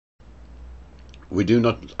We do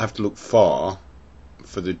not have to look far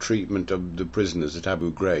for the treatment of the prisoners at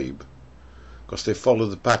Abu Ghraib, because they follow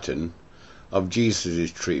the pattern of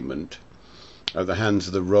Jesus' treatment at the hands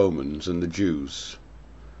of the Romans and the Jews.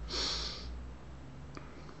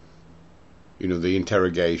 You know, the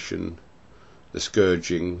interrogation, the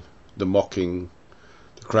scourging, the mocking,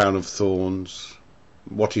 the crown of thorns,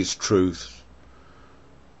 what is truth.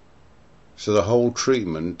 So the whole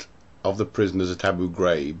treatment of the prisoners at Abu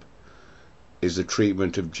Ghraib is the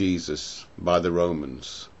treatment of Jesus by the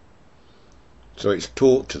Romans. So it's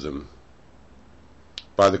taught to them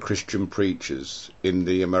by the Christian preachers in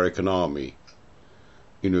the American army,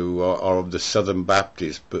 you know, are of the Southern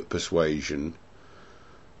Baptist persuasion,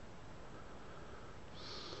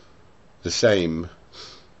 the same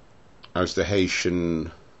as the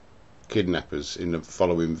Haitian kidnappers in the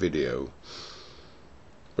following video.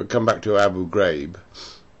 But come back to Abu Ghraib.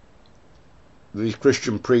 These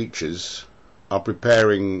Christian preachers are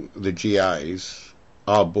preparing the GIs,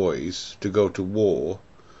 our boys, to go to war,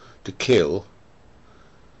 to kill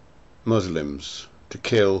Muslims, to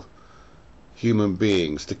kill human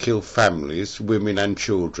beings, to kill families, women and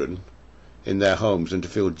children in their homes, and to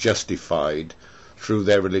feel justified through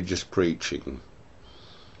their religious preaching.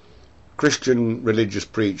 Christian religious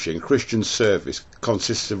preaching, Christian service,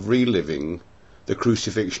 consists of reliving the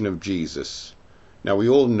crucifixion of Jesus. Now we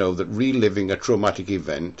all know that reliving a traumatic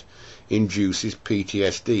event induces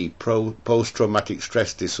PTSD, post-traumatic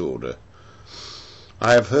stress disorder.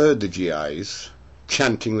 I have heard the GIs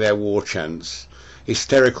chanting their war chants,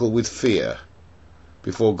 hysterical with fear,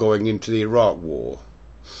 before going into the Iraq War,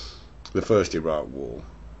 the first Iraq War.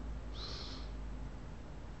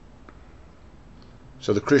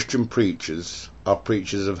 So the Christian preachers are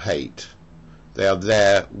preachers of hate. They are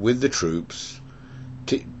there with the troops,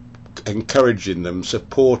 encouraging them,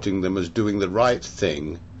 supporting them as doing the right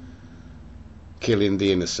thing, killing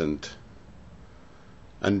the innocent,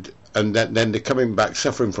 and then they're coming back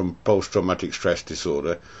suffering from post-traumatic stress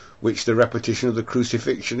disorder, which the repetition of the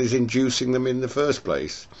crucifixion is inducing them in the first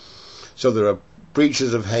place. So there are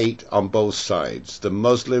preachers of hate on both sides. The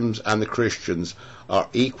Muslims and the Christians are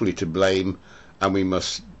equally to blame, and we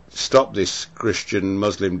must stop this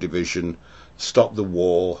Christian-Muslim division, stop the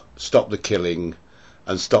war, stop the killing,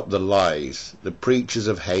 and stop the lies. The preachers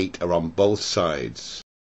of hate are on both sides.